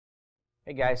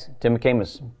Hey guys, Tim McCain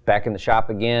is back in the shop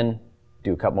again.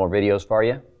 Do a couple more videos for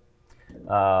you.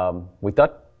 We thought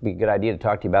it'd be a good idea to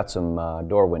talk to you about some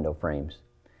door window frames.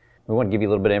 We want to give you a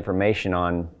little bit of information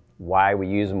on why we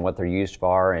use them, what they're used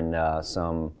for, and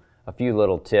a few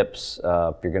little tips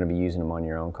if you're going to be using them on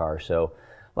your own car. So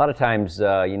a lot of times,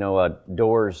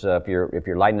 doors, if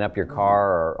you're lighting up your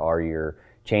car or you're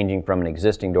changing from an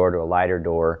existing door to a lighter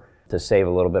door to save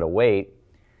a little bit of weight,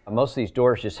 most of these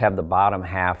doors just have the bottom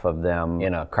half of them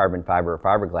in a carbon fiber or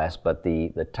fiberglass, but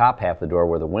the top half of the door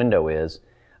where the window is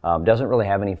doesn't really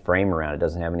have any frame around it,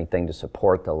 doesn't have anything to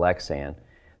support the lexan.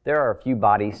 There are a few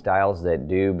body styles that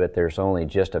do, but there's only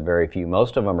just a very few.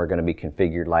 Most of them are going to be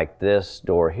configured like this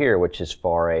door here, which is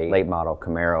for a late model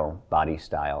Camaro body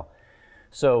style.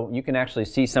 So you can actually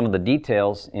see some of the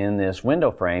details in this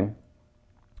window frame.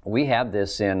 We have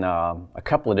this in a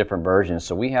couple of different versions.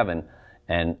 So we have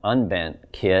an unbent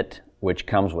kit, which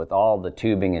comes with all the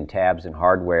tubing and tabs and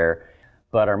hardware,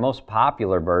 but our most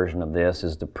popular version of this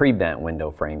is the pre-bent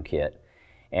window frame kit.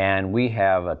 And we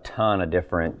have a ton of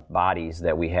different bodies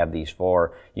that we have these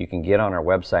for. You can get on our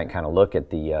website and kind of look at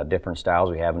the different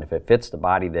styles we have, and if it fits the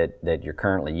body that you're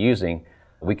currently using,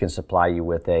 we can supply you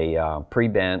with a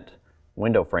pre-bent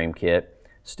window frame kit.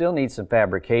 Still needs some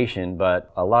fabrication,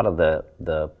 but a lot of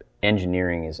the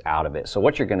engineering is out of it. So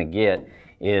what you're going to get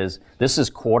is, this is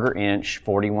 1/4 inch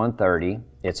 4130.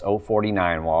 It's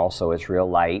 049 wall, so it's real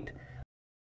light.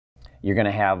 You're going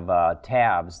to have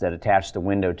tabs that attach the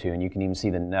window to, and you can even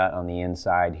see the nut on the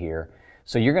inside here.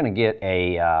 So you're going to get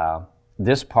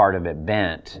this part of it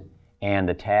bent and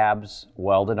the tabs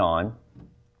welded on,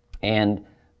 and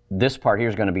this part here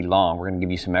is going to be long. We're going to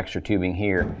give you some extra tubing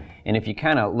here, and if you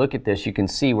kind of look at this, you can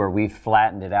see where we've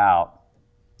flattened it out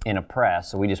in a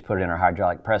press. So we just put it in our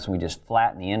hydraulic press and we just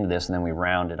flatten the end of this and then we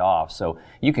round it off. So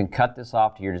you can cut this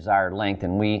off to your desired length,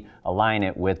 and we align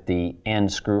it with the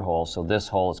end screw hole. So this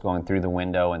hole is going through the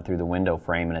window and through the window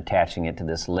frame and attaching it to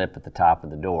this lip at the top of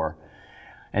the door.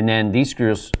 And then these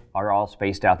screws are all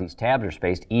spaced out. These tabs are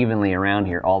spaced evenly around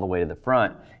here all the way to the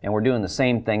front. And we're doing the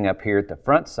same thing up here at the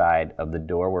front side of the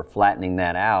door. We're flattening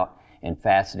that out and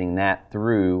fastening that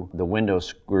through the window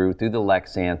screw, through the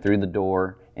lexan, through the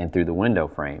door, and through the window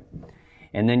frame.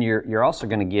 And then you're also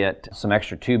going to get some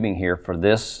extra tubing here for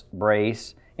this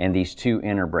brace and these two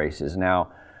inner braces.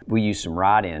 Now, we use some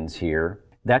rod ends here.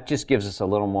 That just gives us a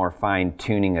little more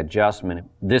fine-tuning adjustment.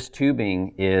 This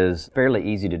tubing is fairly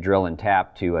easy to drill and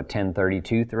tap to a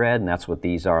 1032 thread, and that's what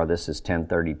these are. This is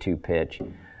 1032 pitch,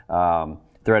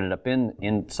 threaded up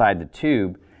inside the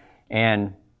tube.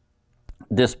 And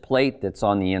this plate that's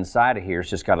on the inside of here has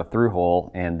just got a through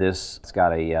hole, and this it's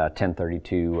got a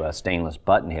 1032 stainless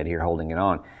button head here holding it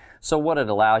on. So what it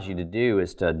allows you to do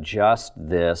is to adjust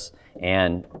this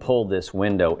and pull this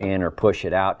window in or push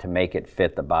it out to make it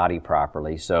fit the body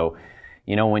properly. So,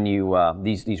 you know, when you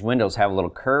these windows have a little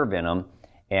curve in them,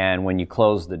 and when you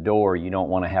close the door, you don't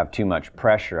want to have too much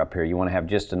pressure up here. You want to have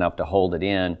just enough to hold it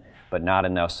in, but not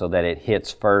enough so that it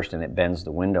hits first and it bends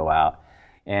the window out.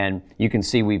 And you can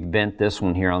see we've bent this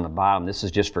one here on the bottom. This is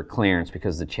just for clearance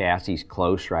because the chassis is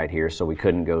close right here, so we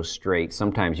couldn't go straight.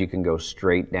 Sometimes you can go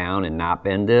straight down and not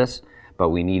bend this, but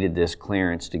we needed this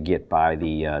clearance to get by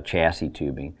the chassis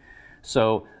tubing.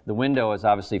 So the window is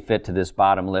obviously fit to this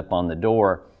bottom lip on the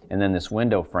door, and then this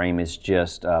window frame is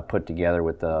just put together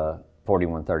with the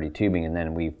 4130 tubing, and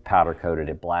then we've powder coated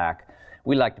it black.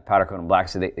 We like to powder coat them black,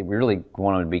 so we really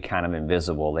want them to be kind of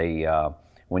invisible. They,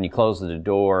 when you close the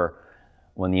door,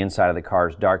 when the inside of the car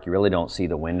is dark, you really don't see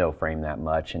the window frame that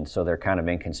much, and so they're kind of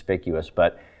inconspicuous,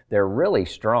 but they're really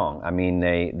strong. I mean,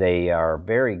 they are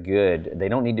very good. They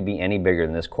don't need to be any bigger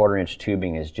than this. 1/4 inch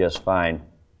tubing is just fine,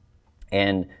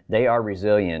 and they are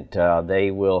resilient.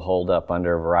 They will hold up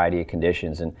under a variety of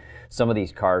conditions, and some of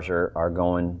these cars are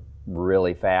going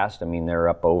really fast. I mean, they're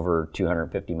up over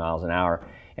 250 miles an hour,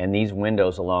 and these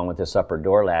windows along with this upper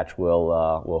door latch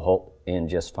will hold in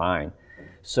just fine.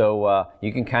 So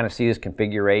you can kind of see this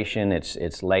configuration.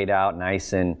 It's laid out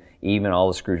nice and even. All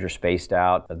the screws are spaced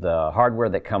out. The hardware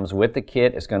that comes with the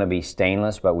kit is going to be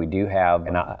stainless, but we do have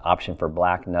an option for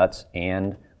black nuts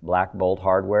and black bolt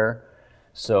hardware.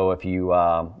 So if you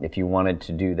wanted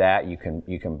to do that, you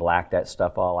can black that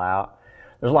stuff all out.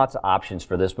 There's lots of options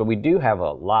for this, but we do have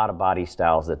a lot of body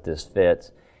styles that this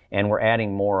fits, and we're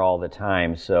adding more all the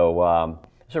time. So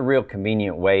it's a real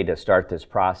convenient way to start this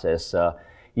process.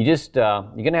 You're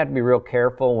going to have to be real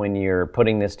careful when you're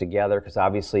putting this together, because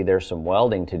obviously there's some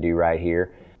welding to do right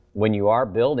here. When you are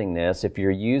building this, if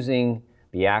you're using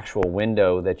the actual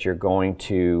window that you're going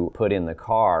to put in the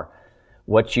car,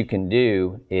 what you can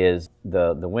do is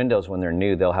the windows, when they're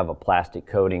new, they'll have a plastic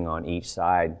coating on each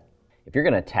side. if you're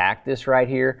going to tack this right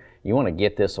here, you want to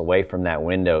get this away from that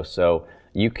window, so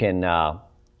you can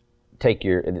take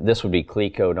this would be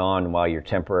Clecoed on while you're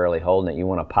temporarily holding it. You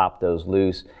want to pop those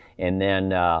loose, and then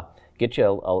get you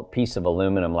a piece of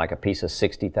aluminum, like a piece of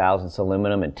 60 thousandths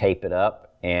aluminum, and tape it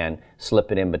up and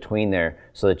slip it in between there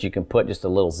so that you can put just a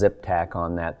little zip tack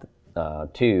on that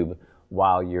tube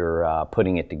while you're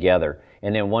putting it together.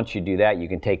 And then once you do that, you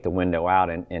can take the window out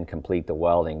and complete the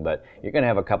welding. But you're going to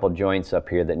have a couple joints up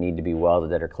here that need to be welded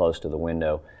that are close to the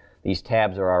window. These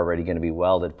tabs are already going to be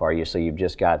welded for you, so you've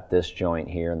just got this joint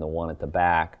here and the one at the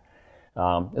back.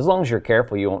 As long as you're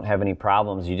careful, you won't have any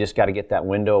problems. You just got to get that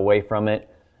window away from it,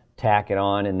 tack it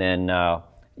on, and then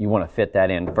you want to fit that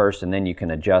in first, and then you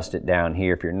can adjust it down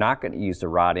here. If you're not going to use the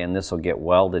rod end, this will get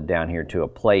welded down here to a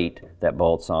plate that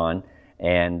bolts on,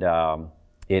 and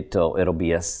it'll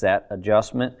be a set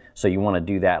adjustment. So you want to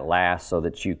do that last so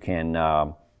that you can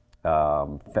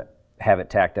have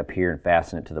it tacked up here and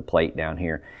fasten it to the plate down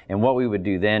here. And what we would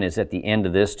do then is at the end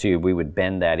of this tube, we would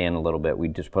bend that in a little bit.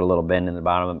 We'd just put a little bend in the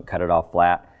bottom of it, cut it off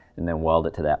flat, and then weld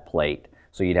it to that plate.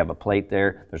 So you'd have a plate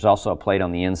there. There's also a plate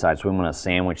on the inside, so we want to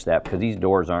sandwich that because these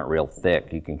doors aren't real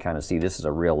thick. You can kind of see this is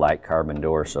a real light carbon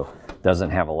door, so it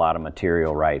doesn't have a lot of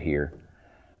material right here.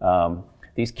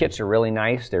 These kits are really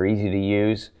nice. They're easy to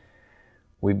use.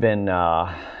 We've been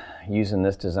using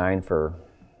this design for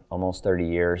almost 30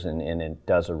 years, and it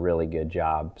does a really good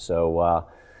job. So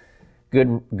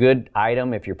good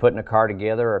item if you're putting a car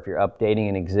together or if you're updating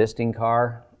an existing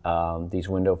car. These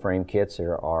window frame kits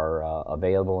are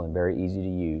available and very easy to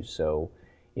use. So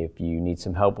if you need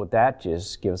some help with that,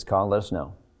 just give us a call and let us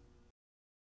know.